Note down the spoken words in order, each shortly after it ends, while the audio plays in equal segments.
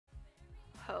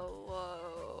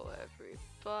Hello,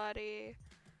 everybody.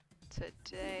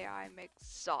 Today I'm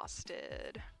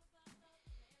exhausted.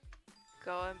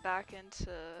 Going back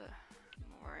into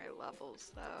more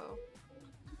levels though.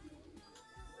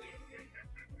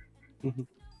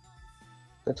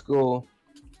 Let's go.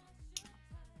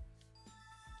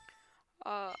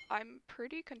 I'm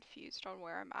pretty confused on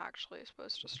where I'm actually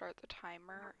supposed to start the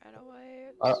timer in a way.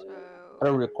 Are So, we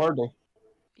recording?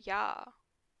 yeah.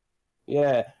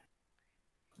 Yeah.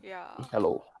 Yeah.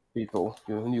 Hello, people.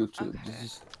 You're on YouTube. Okay. This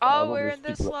is Oh, what we're we in speak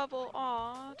this about. level.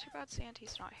 Aw, too bad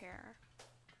Santy's not here.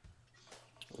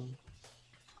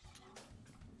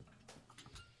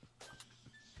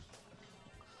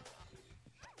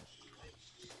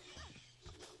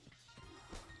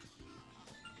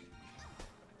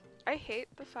 I hate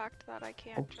the fact that I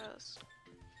can't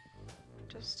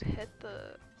just hit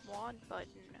the wand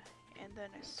button and then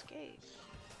escape.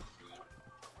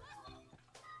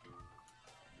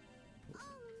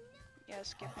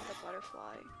 Yes, give me the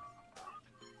butterfly.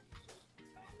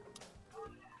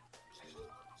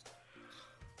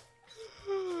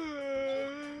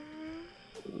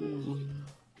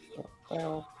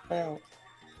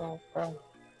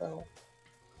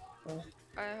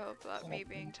 I hope that me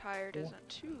being tired isn't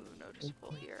too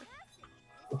noticeable here.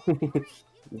 I'm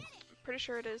pretty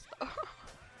sure it is though.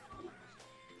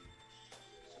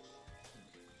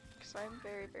 Because I'm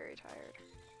very, very tired.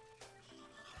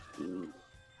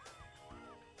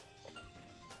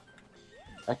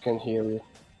 I can hear it in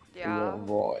your Yeah,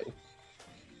 voice.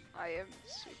 I am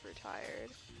super tired.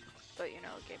 But you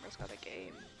know, gamer's got a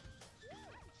game.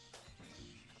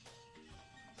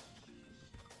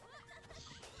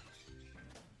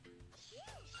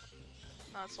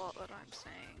 That's all that I'm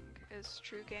saying, is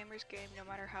true gamers game no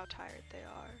matter how tired they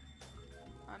are.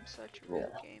 I'm such a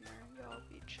real gamer, y'all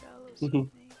be jealous of me.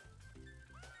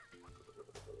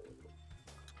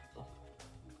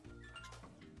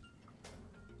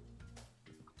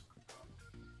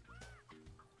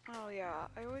 Oh yeah,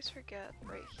 I always forget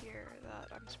right here that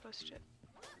I'm supposed to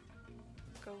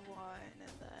go 1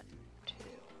 and then 2.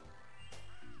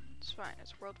 It's fine,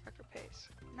 it's world record pace.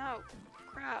 No!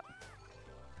 Crap!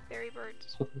 Berry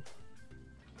birds.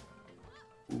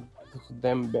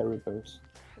 Them berry birds.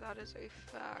 That is a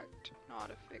fact, not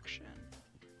a fiction.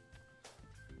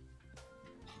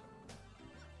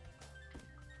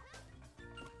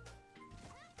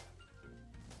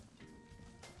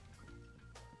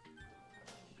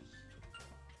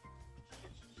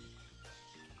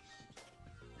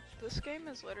 This game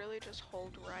is literally just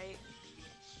hold right.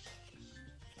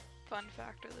 Fun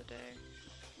fact of the day.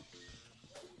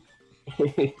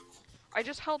 I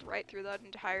just held right through that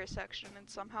entire section and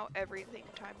somehow everything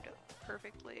timed it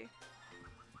perfectly.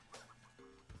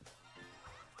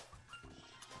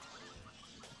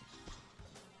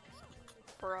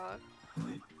 Bruh.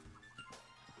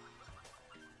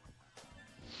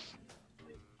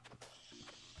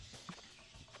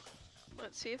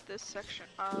 Let's see if this section.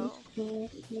 Oh.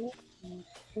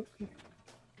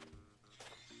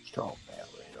 Strawberry.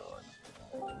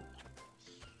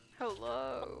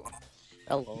 Hello.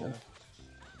 Hello.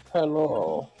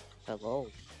 Hello. Hello.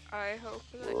 I hope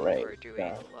that you are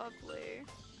doing lovely.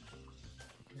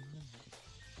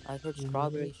 I've heard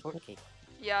strawberry shortcake.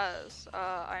 Yes,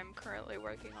 I'm currently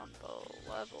working on the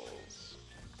levels.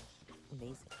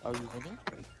 Amazing. Are you winning?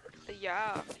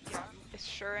 Yeah, I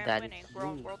sure am That winning. is We're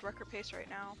on true. world record pace right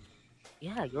now.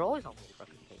 Yeah, you're always on world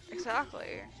record pace.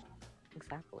 Exactly.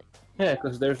 Exactly. Yeah,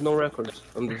 because there's no records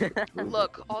on this.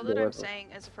 Look, all that I'm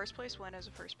saying is a first place win is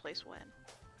a first place win.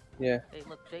 Yeah. Hey,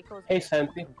 look, Jaco's Hey,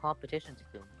 Santy. some competitions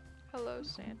soon. Hello,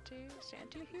 Santy.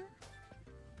 Santy here?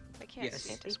 I can't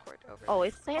see Discord over. Oh,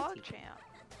 it's Santy. Champ.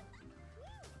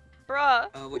 Bruh.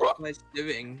 What you guys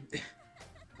doing?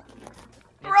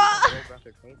 Bruh. World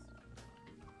record pace.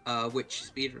 Which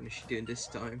speedrun is she doing this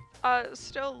time?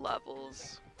 Still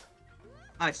levels.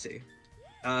 I see.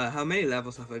 How many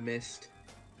levels have I missed?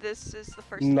 This is the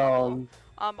first level.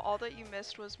 None. All that you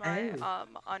missed was my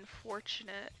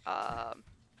unfortunate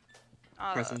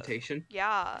presentation.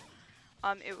 Yeah.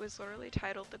 It was literally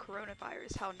titled "The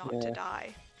Coronavirus: How Not to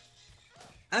Die."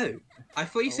 Oh, I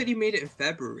thought you said you made it in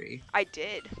February. I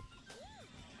did.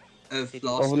 Of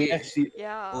last year.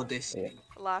 Yeah. Or this year.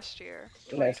 Last year,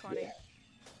 2020.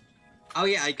 Oh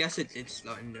yeah, I guess it did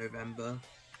start in November.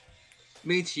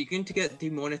 Means you're going to get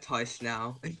demonetized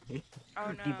now.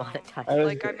 Oh no. Demonetized.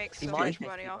 Like I make so much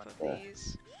money off of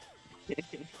these.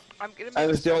 I'm gonna make I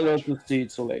was the so only one much. to see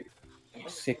it, so like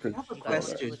secret. I have a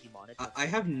question. I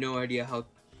have no idea how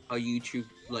YouTube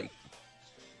like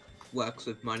works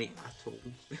with money at all.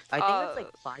 I think it's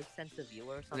like 5 cents a view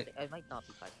or something. It might not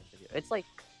be 5 cents a view. It's like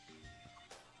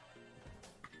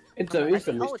It's I a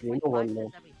think, oh, it's mystery. like No 5 one cents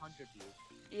knows. every 100 views.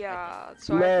 Yeah,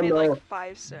 so No, I've made no. like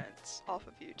 5 cents off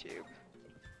of YouTube.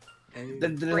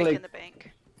 There's Breaking like the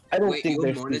bank. I don't Wait, think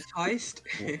you're there's this.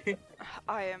 monetized?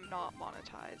 I am not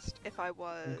monetized. If I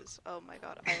was, oh my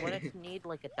god, Wouldn't you need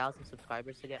like 1,000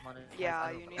 subscribers to get monetized? yeah,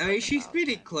 I don't you know. need I mean, like she's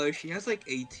pretty 1,000. close. She has like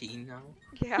 18 now.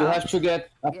 You Yeah. have to get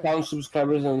a Yeah. thousand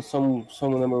subscribers and some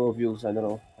number of views. I don't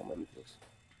know how many views.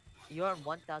 You're on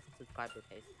 1,000 subscriber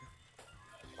pace.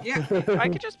 Yeah, I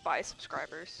could just buy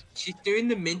subscribers. she's doing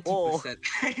the minty Oh. percent.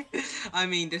 I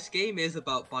mean, this game is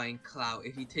about buying clout.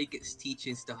 If you take its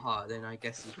teachings to heart, then I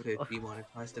guess you could be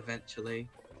monetized eventually.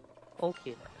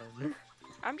 Okay then.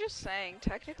 I'm just saying,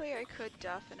 technically I could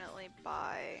definitely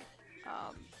buy,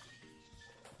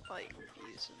 like,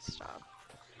 views and stuff.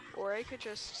 Or I could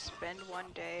just spend one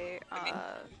day,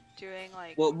 doing,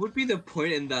 like... What would be the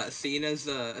point in that, seeing as,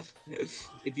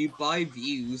 if you buy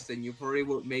views, then you probably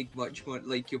won't make much money,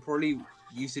 like, you're probably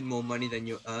using more money than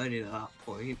you're earning at that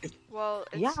point. Well,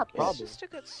 it's, Yeah, it's probably. just a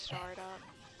good startup.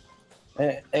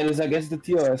 And it's against the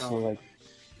TOS, so like.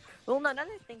 Well, no, now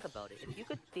that I think about it, if you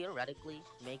could theoretically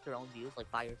make your own views, like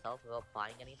by yourself without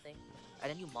buying anything, and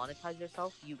then you monetize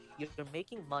yourself, you're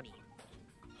making money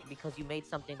because you made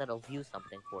something that'll view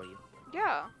something for you.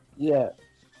 Yeah. Yeah.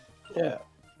 Yeah.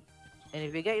 And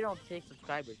if you get your own 6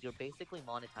 subscribers, you're basically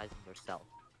monetizing yourself.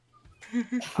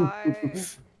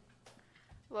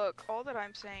 Look, all that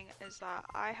I'm saying is that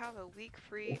I have a week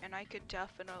free and I could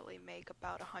definitely make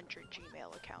about 100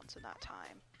 Gmail accounts in that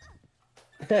time.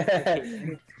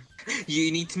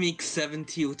 You need to make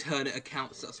 70 alternate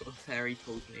accounts, that's what Fairy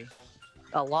told me.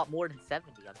 A lot more than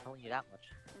 70, I'm telling you that much.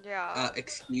 Yeah.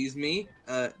 Excuse me?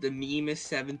 The meme is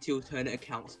 70 alternate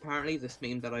accounts, apparently, this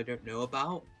meme that I don't know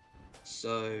about.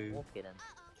 So... Okay then.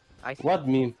 I see. What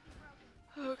meme?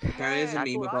 Okay. There is a That's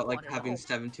meme what I about, like, wanna having know.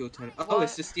 70 alternate... Oh, What?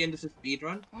 is this the end of the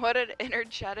speedrun? What an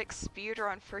energetic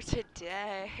speedrun for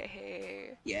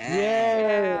today. Yeah!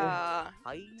 Yeah.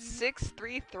 Hi.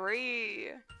 633.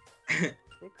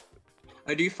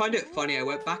 I do find it funny, I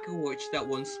went back and watched that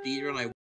one speedrun I